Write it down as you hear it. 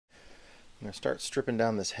I'm going to start stripping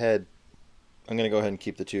down this head. I'm going to go ahead and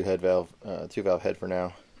keep the two valve head for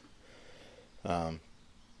now.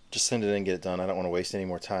 Just send it in and get it done. I don't want to waste any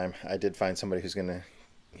more time. I did find somebody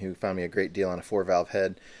who found me a great deal on a 4-valve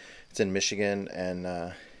head. It's in Michigan,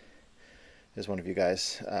 and is one of you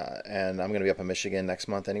guys. And I'm going to be up in Michigan next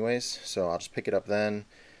month anyways, so I'll just pick it up then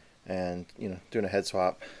and, doing a head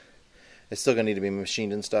swap. It's still going to need to be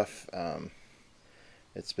machined and stuff.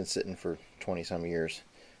 It's been sitting for 20 some years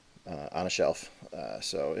on a shelf,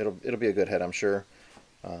 so it'll be a good head, I'm sure.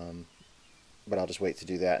 But I'll just wait to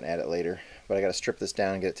do that and add it later. But I got to strip this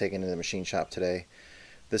down and get it taken into the machine shop today.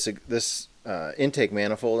 This intake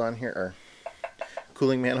manifold on here, or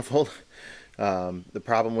cooling manifold, the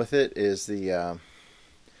problem with it is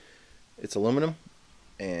it's aluminum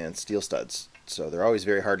and steel studs, so they're always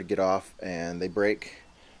very hard to get off, and they break.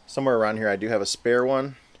 Somewhere around here I do have a spare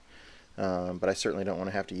one, but I certainly don't want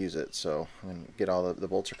to have to use it, so I'm going to get all the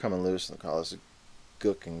bolts are coming loose. Look at all this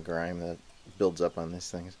gook and grime that builds up on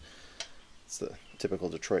these things. It's the typical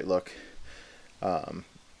Detroit look.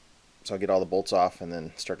 So I'll get all the bolts off and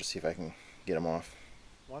then start to see if I can get them off.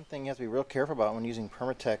 One thing you have to be real careful about when using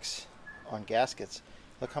Permatex on gaskets,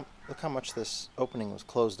 look how much this opening was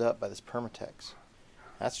closed up by this Permatex.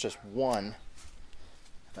 That's just one.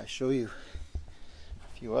 If I show you a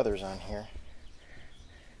few others on here,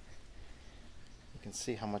 you can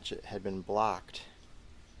see how much it had been blocked.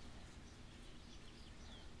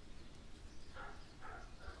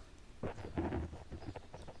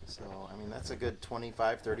 So, I mean, that's a good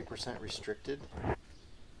 25–30% restricted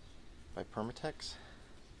by Permatex.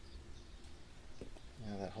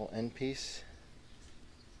 That whole end piece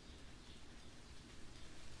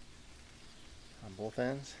on both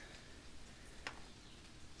ends.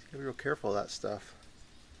 Just gotta be real careful of that stuff.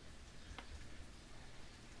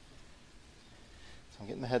 So I'm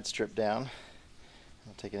getting the head stripped down.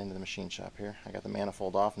 I'll take it into the machine shop here. I got the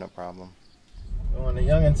manifold off, no problem. Going to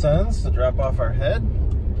Young & Sons to drop off our head.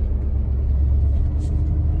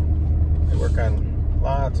 They work on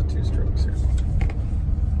lots of 2-strokes here.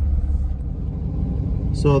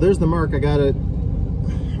 So there's the mark. I got it,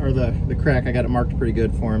 or the crack. I got it marked pretty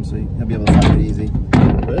good for him, so he'll be able to find it easy.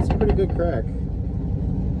 But it's a pretty good crack,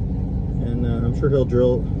 and I'm sure he'll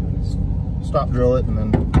stop drill it, and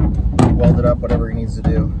then weld it up, whatever he needs to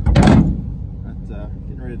do. But,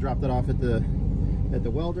 getting ready to drop that off at the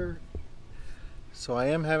welder. So I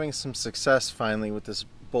am having some success finally with this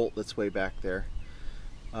bolt that's way back there.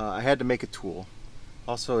 I had to make a tool.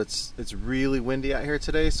 Also, it's really windy out here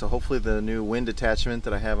today, so hopefully the new wind attachment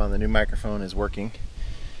that I have on the new microphone is working.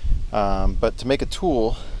 But to make a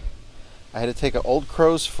tool, I had to take an old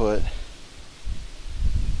crow's foot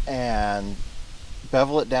and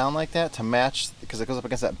bevel it down like that to match, because it goes up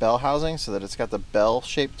against that bell housing so that it's got the bell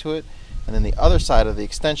shape to it. And then the other side of the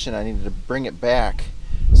extension, I needed to bring it back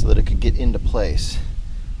so that it could get into place.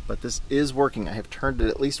 But this is working. I have turned it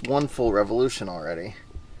at least one full revolution already.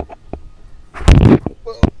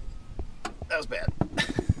 Whoa, that was bad.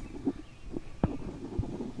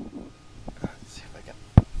 Let's see if I can.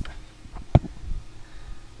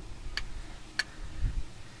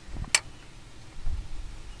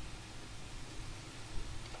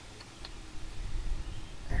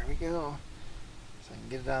 There we go. So I can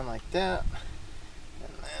get it on like that.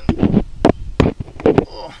 And then,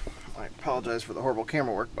 oh, I apologize for the horrible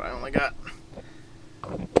camera work, but I only got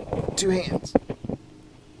 2 hands.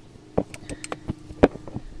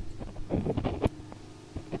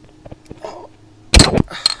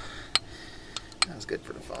 Good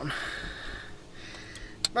for the phone,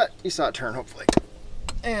 but you saw it turn, hopefully.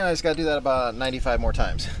 And I just got to do that about 95 more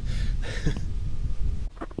times.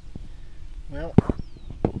 Well,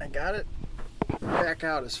 I got it back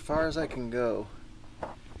out as far as I can go.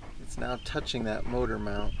 It's now touching that motor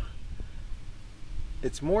mount.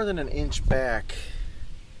 It's more than an inch back,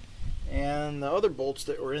 and the other bolts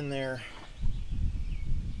that were in there,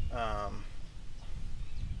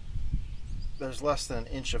 there's less than an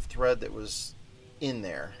inch of thread that was in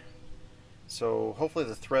there, so hopefully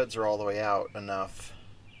the threads are all the way out enough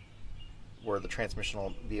where the transmission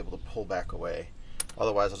will be able to pull back away.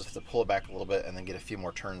 Otherwise I'll just have to pull it back a little bit and then get a few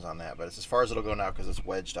more turns on that, but it's as far as it'll go now because it's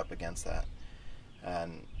wedged up against that.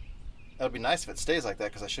 And that would be nice if it stays like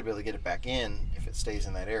that, because I should be able to get it back in if it stays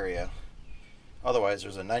in that area. Otherwise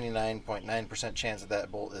there's a 99.9% chance that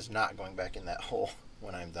that bolt is not going back in that hole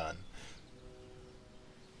when I'm done.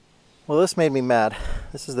 Well, this made me mad.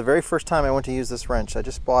 This is the very first time I went to use this wrench. I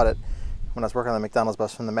just bought it when I was working on the McDonald's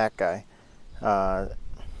bus from the Mac guy.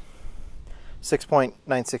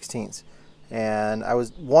 6.9/16. And I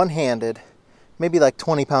was one-handed, maybe like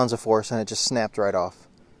 20 pounds of force, and it just snapped right off.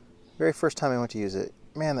 Very first time I went to use it.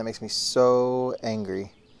 Man, that makes me so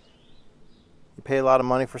angry. You pay a lot of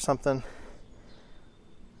money for something.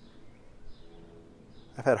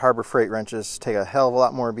 I've had Harbor Freight wrenches take a hell of a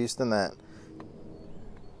lot more abuse than that.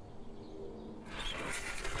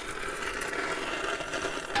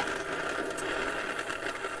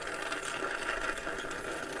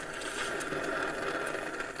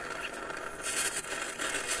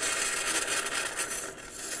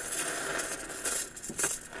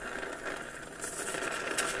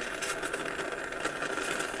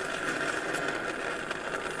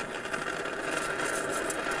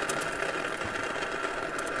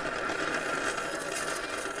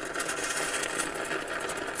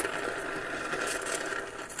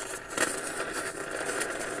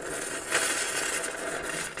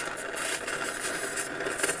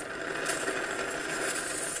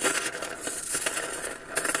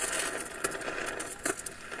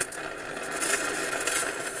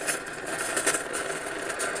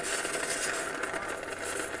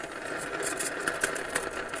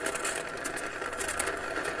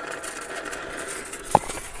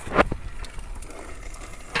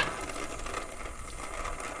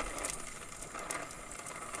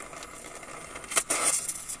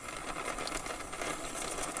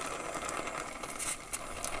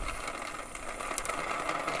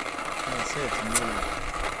 It's moved.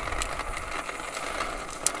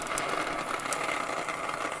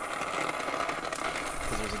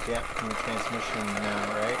 Because there's a gap in the transmission now,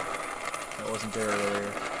 right? That wasn't there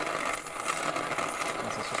earlier.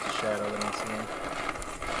 Unless it's just a shadow that I'm seeing.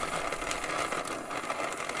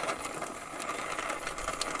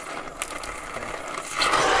 Okay.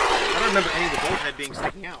 I don't remember any of the bolt head being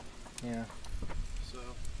sticking out. Yeah. So,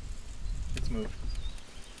 it's moved.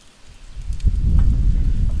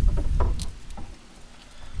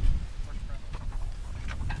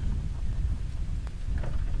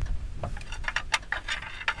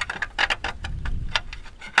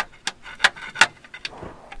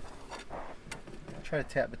 Try to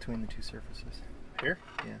tap between the two surfaces. Here?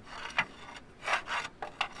 Yeah.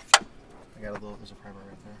 I got a little, there's a primer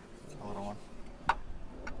right there. A little one.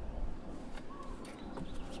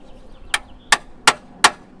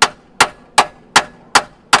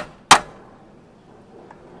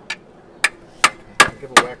 Okay.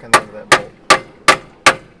 Give a whack on the end of that bolt.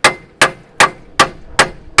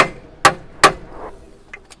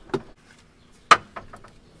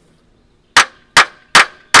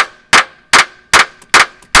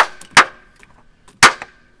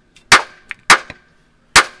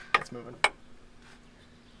 Moving.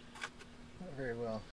 Not very well.